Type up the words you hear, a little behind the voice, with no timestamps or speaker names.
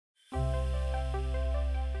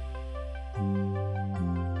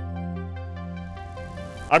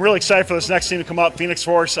I'm really excited for this next team to come up, Phoenix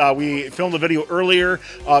Force. We filmed a video earlier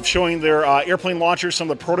of showing their airplane launchers, some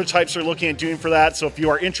of the prototypes they're looking at doing for that. So if you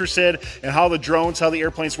are interested in how the drones, how the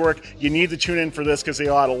airplanes work, you need to tune in for this because they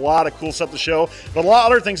got a lot of cool stuff to show. But a lot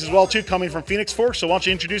of other things as well too coming from Phoenix Force. So why don't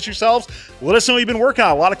you introduce yourselves? Let us know what you've been working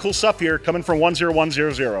on. A lot of cool stuff here coming from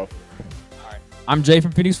 10100. I'm Jay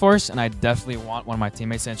from Phoenix Force, and I definitely want one of my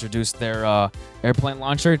teammates to introduce their airplane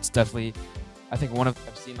launcher. It's definitely, I think, one of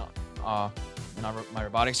I've seen in my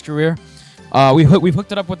robotics career. We've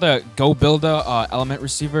hooked it up with the Go Builda element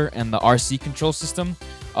receiver and the RC control system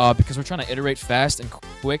because we're trying to iterate fast and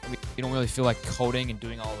quick. We don't really feel like coding and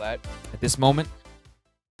doing all that at this moment.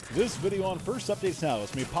 This video on First Updates Now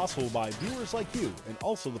is made possible by viewers like you and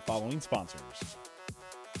also the following sponsors.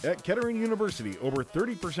 At Kettering University, over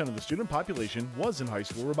 30% of the student population was in high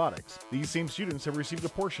school robotics. These same students have received a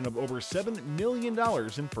portion of over $7 million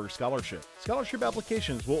in FIRST Scholarship. Scholarship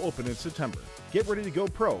applications will open in September. Get ready to go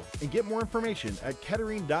pro and get more information at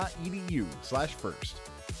kettering.edu/first.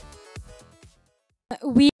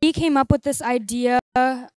 We came up with this idea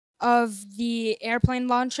of the airplane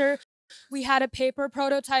launcher. We had a paper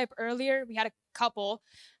prototype earlier. We had a couple.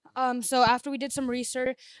 So after we did some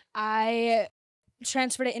research, I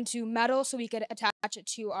transferred it into metal so we could attach it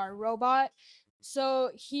to our robot.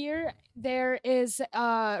 So here there is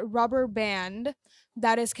a rubber band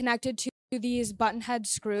that is connected to these button head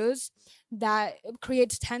screws that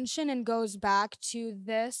creates tension and goes back to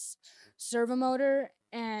this servo motor,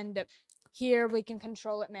 and here we can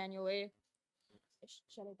control it manually.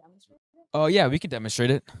 Should I demonstrate it? Oh yeah, we can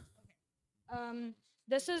demonstrate it.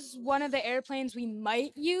 This is one of the airplanes we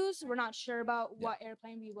might use. We're not sure about what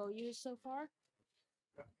airplane we will use so far.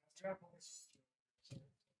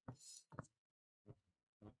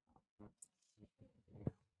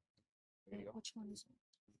 Which one is it?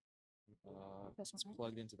 This one, right?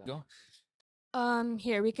 Plugged into that. Go.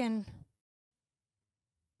 Here we can.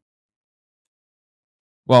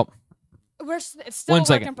 Well, It's still a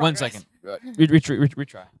work in One progress. second.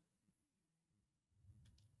 Retry.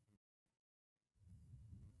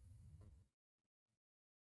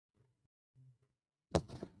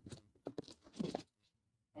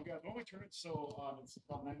 Okay, why don't we turn it so it's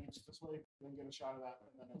about 9 inches this way, then get a shot of that,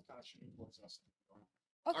 and then it's kind of shooting towards us.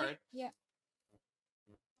 Okay. All right. Yeah.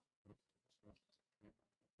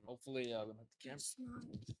 Hopefully, we have the camera. It's not-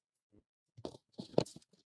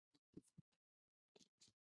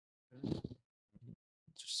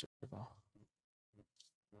 Just servo.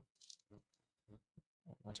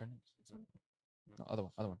 My turn. No, other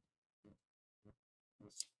one.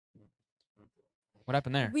 What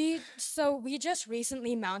happened there? We just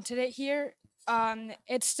recently mounted it here.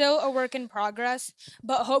 It's still a work in progress,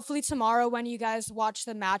 but hopefully tomorrow when you guys watch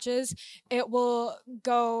the matches, it will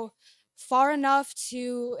go far enough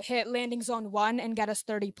to hit landing zone 1 and get us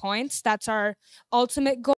 30 points. That's our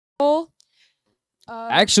ultimate goal.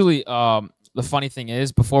 Actually, the funny thing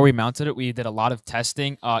is, before we mounted it, we did a lot of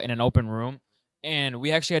testing in an open room, and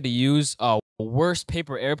we actually had to use worst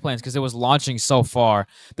paper airplanes because it was launching so far.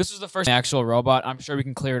 This was the first actual robot. I'm sure we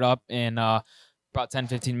can clear it up in about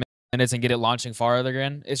 10-15 minutes and get it launching farther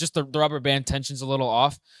again. It's just the rubber band tension's a little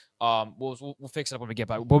off. We'll fix it up when we get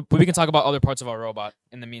back. But we can talk about other parts of our robot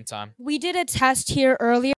in the meantime. We did a test here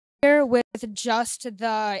earlier with just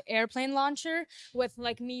the airplane launcher with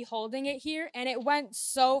like me holding it here, and it went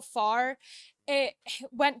so far. It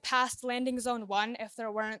went past landing zone 1 if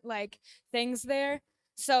there weren't like things there.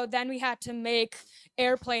 So then we had to make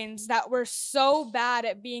airplanes that were so bad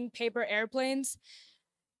at being paper airplanes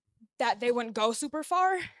that they wouldn't go super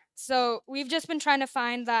far. So we've just been trying to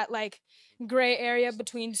find that like gray area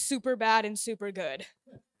between super bad and super good.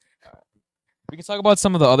 We can talk about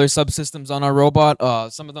some of the other subsystems on our robot,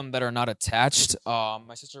 some of them that are not attached.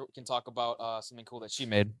 My sister can talk about something cool that she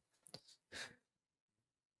made.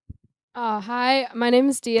 Hi, my name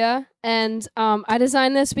is Dia, and I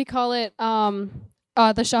designed this. We call it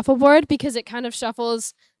the shuffleboard because it kind of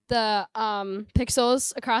shuffles the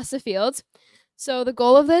pixels across the field. So the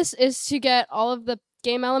goal of this is to get all of the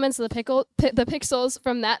game elements of the pixels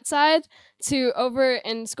from that side to over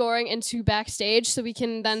and scoring into backstage, so we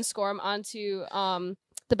can then score them onto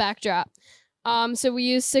the backdrop. So we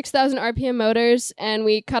use 6,000 RPM motors, and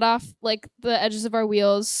we cut off like the edges of our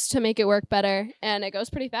wheels to make it work better, and it goes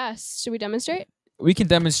pretty fast. Should we demonstrate? We can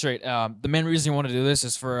demonstrate. The main reason you want to do this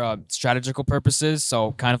is for strategical purposes.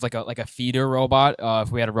 So kind of like a feeder robot.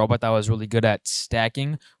 If we had a robot that was really good at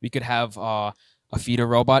stacking, we could have a feeder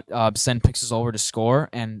robot send pixels over to score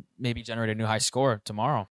and maybe generate a new high score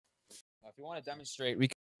tomorrow. If you want to demonstrate, we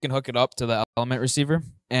can hook it up to the element receiver,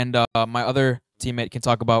 and my other teammate can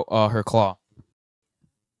talk about her claw.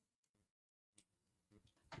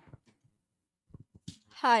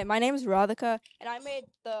 Hi, my name is Radhika, and I made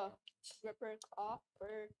the gripper cloth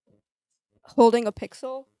for holding a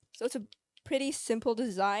pixel. So it's a pretty simple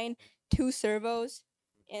design, 2 servos,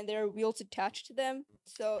 and there are wheels attached to them.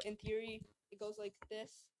 So in theory, it goes like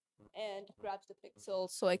this and grabs the pixel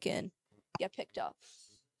so I can get picked up.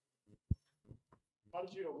 How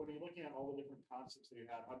did you, when you're looking at all the different concepts that you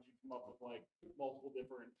had, how did you come up with like multiple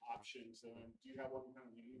different options? And do you have one kind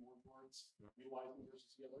of leaning one towards utilizing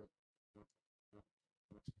versus the other?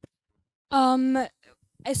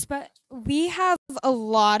 We have a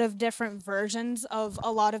lot of different versions of a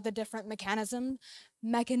lot of the different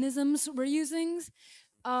mechanisms we're using.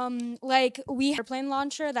 Like we have an airplane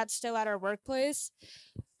launcher that's still at our workplace.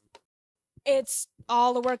 It's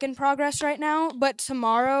all a work in progress right now, but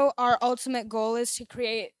tomorrow our ultimate goal is to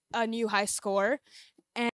create a new high score.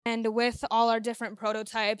 And with all our different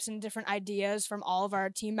prototypes and different ideas from all of our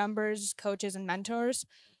team members, coaches, and mentors,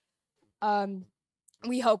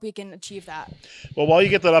 we hope we can achieve that. Well, while you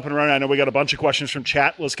get that up and running, I know we got a bunch of questions from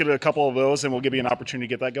chat. Let's get a couple of those, and we'll give you an opportunity to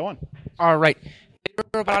get that going. All right.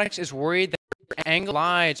 Robotics is worried that angle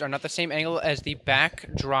slides are not the same angle as the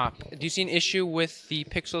backdrop. Do you see an issue with the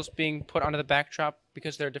pixels being put onto the backdrop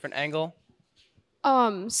because they're a different angle?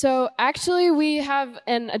 So actually we have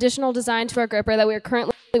an additional design to our gripper that we are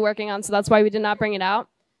currently working on, so that's why we did not bring it out.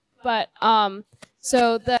 But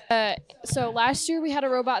so last year we had a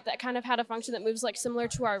robot that kind of had a function that moves like similar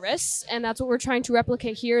to our wrists, and that's what we're trying to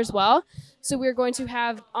replicate here as well. So we're going to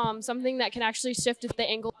have something that can actually shift the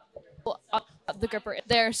angle of the gripper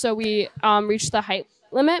there, so we reach the height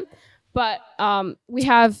limit. But we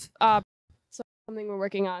have something we're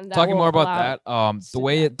working on. That Talking more about that,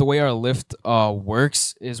 the way our lift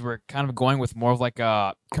works is we're kind of going with more of like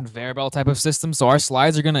a conveyor belt type of system. So our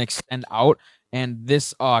slides are going to extend out, and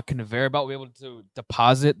this conveyor belt will be able to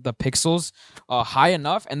deposit the pixels high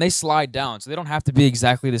enough, and they slide down. So they don't have to be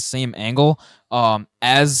exactly the same angle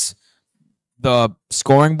as the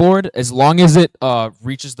scoring board. As long as it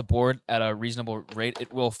reaches the board at a reasonable rate,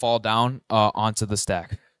 it will fall down onto the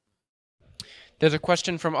stack. There's a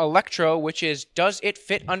question from Electro, which is, does it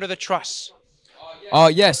fit under the truss?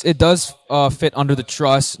 Yes, it does fit under the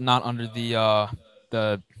truss, not under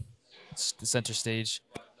the center stage.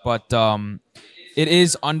 But it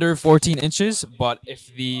is under 14 inches. But if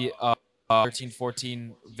the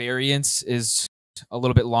 13-14 variance is a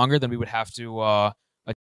little bit longer, then we would have to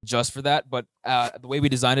adjust for that. But the way we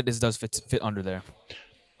designed it, does fit under there.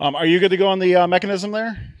 Are you good to go on the mechanism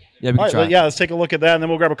there? Yeah, we can try. Yeah, let's take a look at that, and then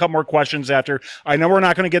we'll grab a couple more questions after. I know we're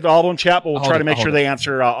not going to get to all of them, chat, but we'll try to make sure they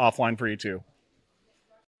answer offline for you, too.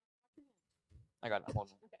 I got it. Hold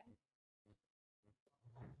on.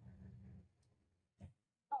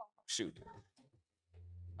 Shoot.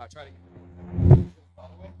 I'll try to get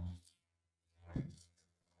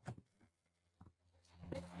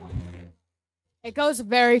It goes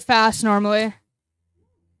very fast normally.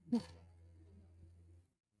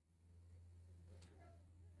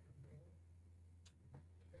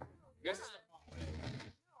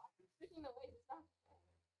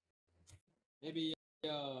 Maybe I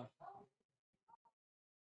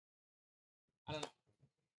don't know.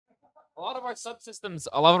 A lot of our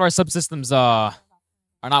subsystems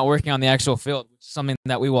are not working on the actual field, which is something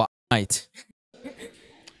that we will ignite.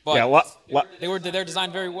 But yeah, they're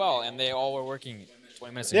designed very well, and they all were working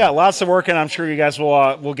 20 minutes ago. Yeah, lots of work, and I'm sure you guys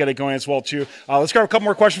will get it going as well too. Let's grab a couple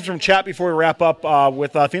more questions from chat before we wrap up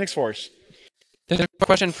with Phoenix Force. There's a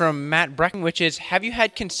question from Matt Brecken, which is, have you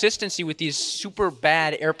had consistency with these super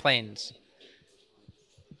bad airplanes?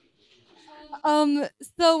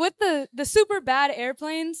 So with the super bad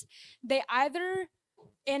airplanes, they either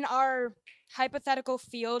in our hypothetical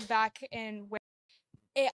field back in where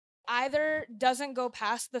it either doesn't go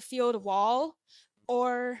past the field wall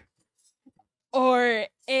or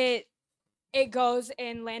it goes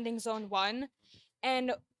in landing zone 1,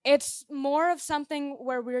 and it's more of something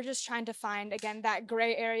where we're just trying to find, again, that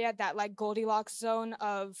gray area, that like Goldilocks zone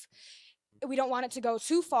of we don't want it to go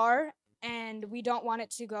too far, and we don't want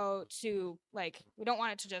it to go to we don't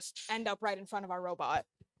want it to just end up right in front of our robot.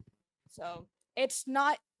 So it's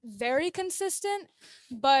not very consistent,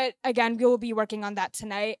 but again, we will be working on that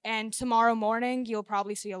tonight, and tomorrow morning you'll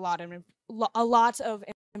probably see a lot of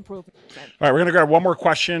improvement. All right, we're going to grab one more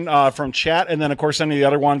question from chat, and then, of course, any of the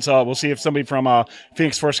other ones, we'll see if somebody from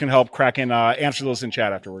Phoenix Force can help crack in, answer those in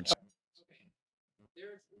chat afterwards.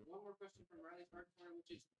 There's one more question from Riley Smartphone,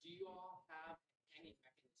 which is, do you all have hanging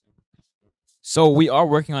mechanism? So we are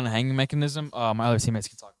working on a hanging mechanism. My other teammates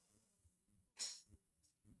can talk.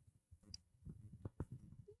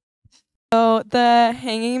 So the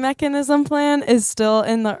hanging mechanism plan is still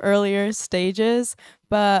in the earlier stages,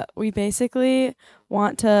 but we basically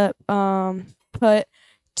want to put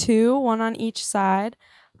two, one on each side,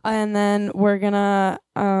 and then we're gonna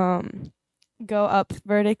go up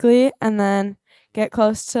vertically and then get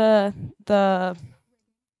close to the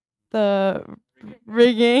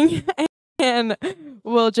rigging and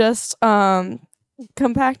we'll just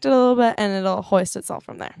compact it a little bit and it'll hoist itself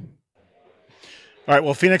from there. All right,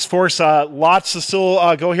 well, Phoenix Force, lots to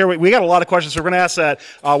still go here. We got a lot of questions, so we're going to ask that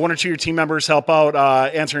one or two of your team members help out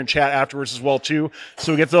answer in chat afterwards as well, too.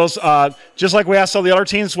 So we get those. Just like we asked all the other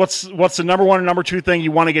teams, what's the number one and number two thing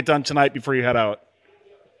you want to get done tonight before you head out?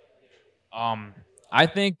 I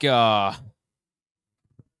think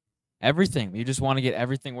everything. We just want to get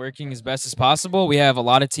everything working as best as possible. We have a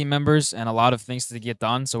lot of team members and a lot of things to get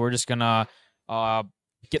done, so we're just going to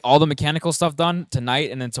get all the mechanical stuff done tonight,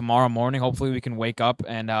 and then tomorrow morning, hopefully we can wake up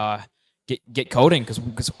and get coding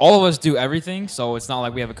because all of us do everything. So it's not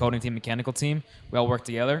like we have a coding team, mechanical team. We all work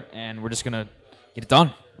together, and we're just gonna get it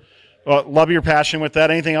done. Well, love your passion with that.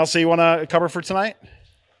 Anything else that you want to cover for tonight?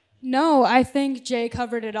 No, I think Jay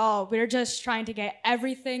covered it all. We're just trying to get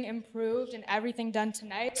everything improved and everything done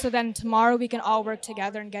tonight, so then tomorrow we can all work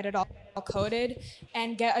together and get it all coded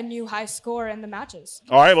and get a new high score in the matches.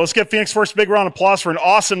 All right, well, let's give Phoenix Force a big round of applause for an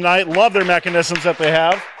awesome night. Love their mechanisms that they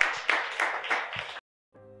have.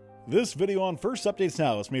 This video on First Updates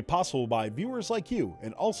Now is made possible by viewers like you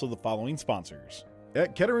and also the following sponsors.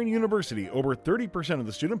 At Kettering University, over 30% of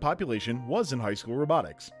the student population was in high school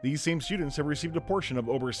robotics. These same students have received a portion of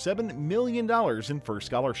over $7 million in FIRST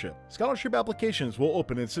scholarship. Scholarship applications will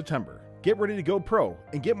open in September. Get ready to go pro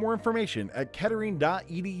and get more information at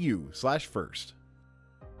kettering.edu/first.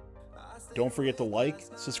 Don't forget to like,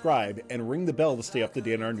 subscribe, and ring the bell to stay up to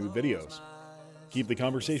date on our new videos. Keep the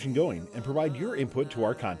conversation going and provide your input to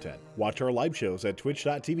our content. Watch our live shows at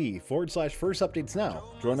twitch.tv/firstupdatesnow.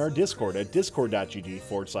 Join our Discord at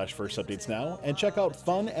discord.gg/firstupdatesnow and check out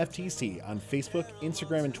Fun FTC on Facebook,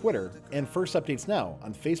 Instagram, and Twitter, and First Updates Now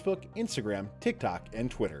on Facebook, Instagram, TikTok,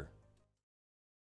 and Twitter.